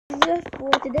Just for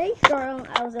today's start,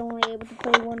 I was only able to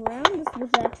play one round. This was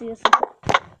actually a surprise.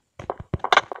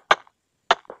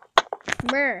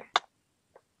 Brr.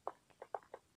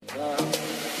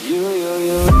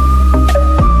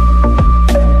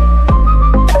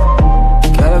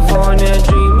 California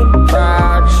dreaming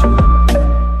about you.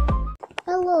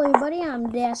 Hello everybody, I'm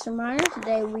Minor.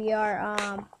 Today we are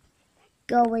on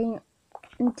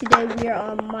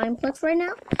Mineplex right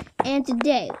now. And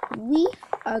today we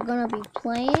are gonna be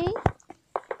playing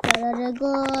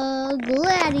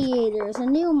Gladiators, a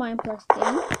new Mineplex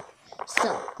game.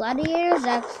 So Gladiators is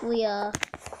actually a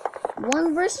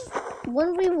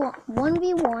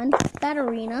 1v1 battle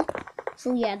arena.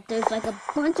 So yeah, there's like a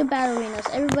bunch of battle arenas.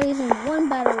 Everybody's in one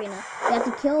battle arena. You have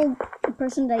to kill the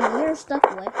person that you're stuck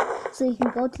with, so you can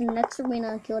go to the next arena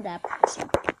and kill that person.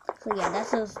 So yeah, that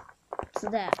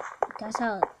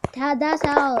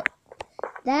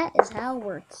is how it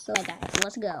works. So yeah, guys,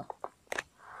 let's go.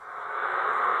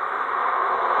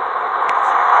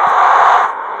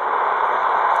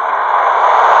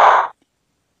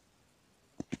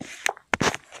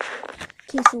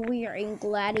 Okay, so we are in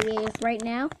Gladiators right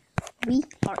now. We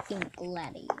are in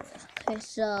Gladiators. Okay,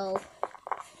 so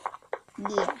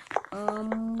yeah,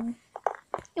 and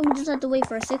we just have to wait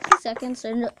for 60 seconds.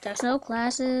 So there's no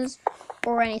classes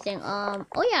or anything. Oh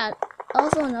yeah,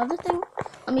 also another thing.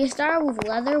 You start with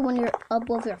leather when you're up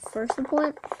with your first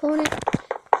opponent.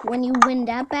 When you win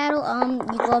that battle,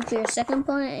 you go up to your second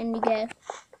opponent and you get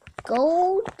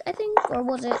gold, I think, or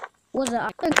was it? I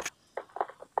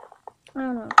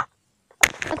don't know.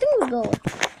 I think it was gold.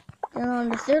 And on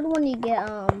the third one you get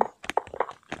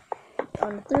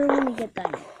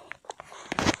diamond.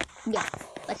 Yeah,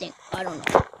 I think. I don't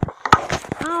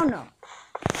know.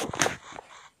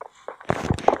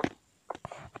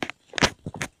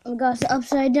 Oh gosh, the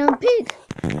upside down pig.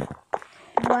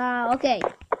 Wow, okay.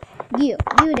 You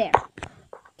there.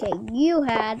 Okay, you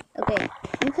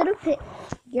could have picked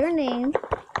your name.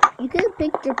 You could have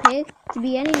picked your pig to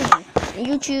be any name. And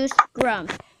you choose Grum.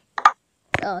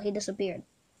 Oh, he disappeared.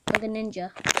 Like a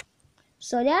ninja.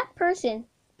 So that person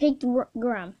picked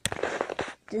Grum.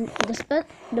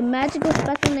 The magical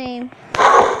special name.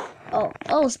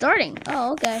 Oh, starting.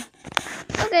 Oh, okay.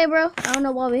 Okay, bro. I don't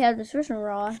know why we have this fishing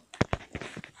rod.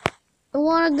 You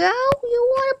wanna go?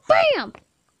 You wanna bam?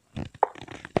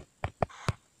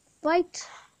 Fight.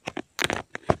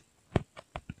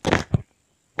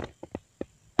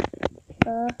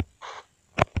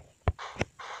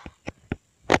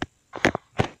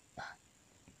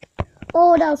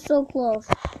 Oh, that was so close.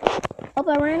 Oh,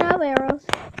 I ran out of arrows.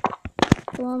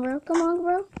 Come on, bro. Come on,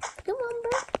 bro. Come and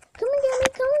get me.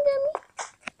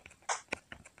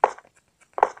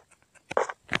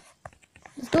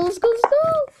 Let's go.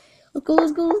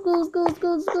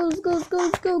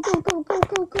 Go.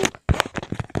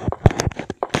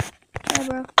 Yeah,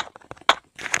 bro.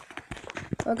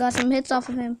 I got some hits off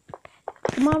of him.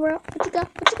 Come on, bro. What you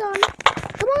got? Come on,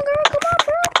 girl. Come on,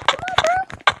 bro.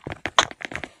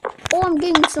 Oh, I'm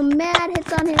getting some mad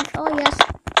hits on him. Oh, yes.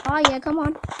 Oh, yeah. Come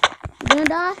on. You're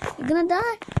gonna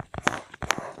die?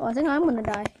 Oh, I think I'm gonna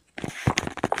die.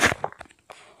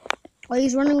 Oh,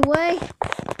 he's running away.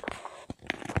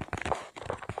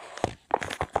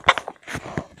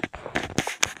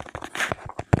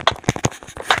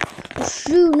 Oh,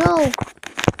 shoot, no.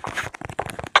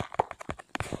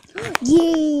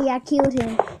 Yeah, I killed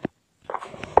him.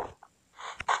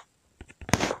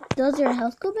 Does your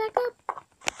health go back up?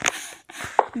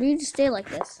 Or do you just stay like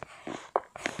this?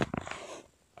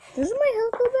 Doesn't my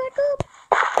health go back up?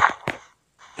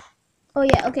 Oh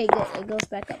yeah, okay, good. It goes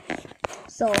back up.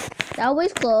 So, that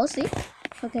way's close, see?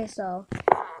 Okay, so,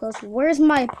 close. Where's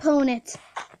my opponent?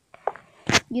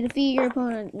 You defeat your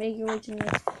opponent. Make your way to the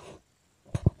next.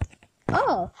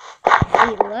 Oh!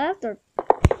 He left or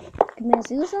committed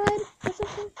suicide or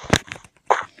something?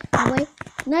 Anyway,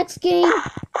 next game!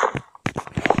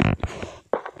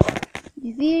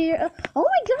 Defeat your... Oh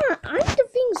my god, I'm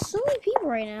defeating so many people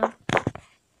right now.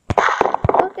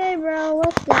 Okay, bro,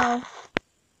 let's go.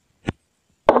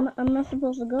 I'm not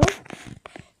supposed to go?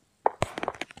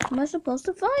 Am I supposed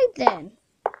to fight then?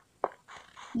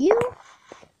 You?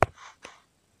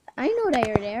 I know that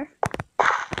you're there.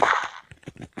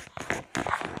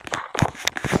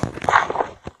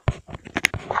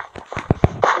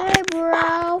 Hey,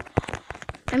 bro.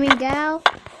 I mean, gal.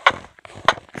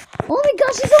 Oh my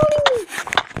gosh, she's owning me!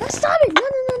 Stop it!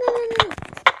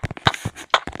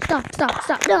 No.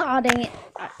 Stop. No, oh, dang it.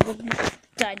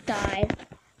 I died.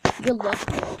 You're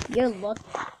lucky.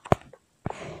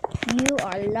 You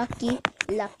are lucky.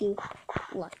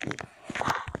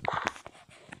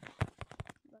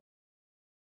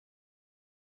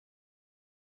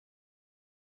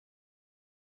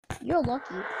 You're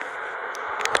lucky.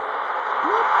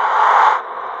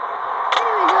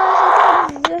 Anyway, guys, I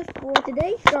think this is it for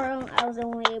today. Sorry, I was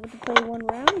only able to play one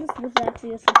round. This was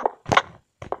actually a surprise.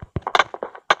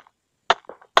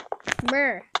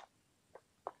 Brr.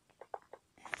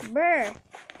 Brr.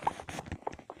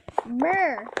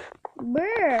 Brr.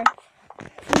 Brr.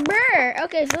 Brr.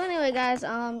 Okay, so anyway, guys,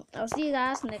 I'll see you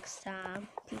guys next time.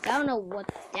 I don't know what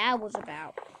that was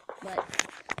about, but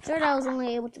sure, I was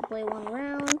only able to play one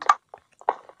round.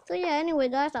 So yeah, anyway,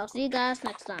 guys, I'll see you guys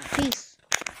next time. Peace.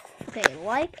 Okay,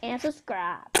 like and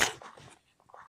subscribe.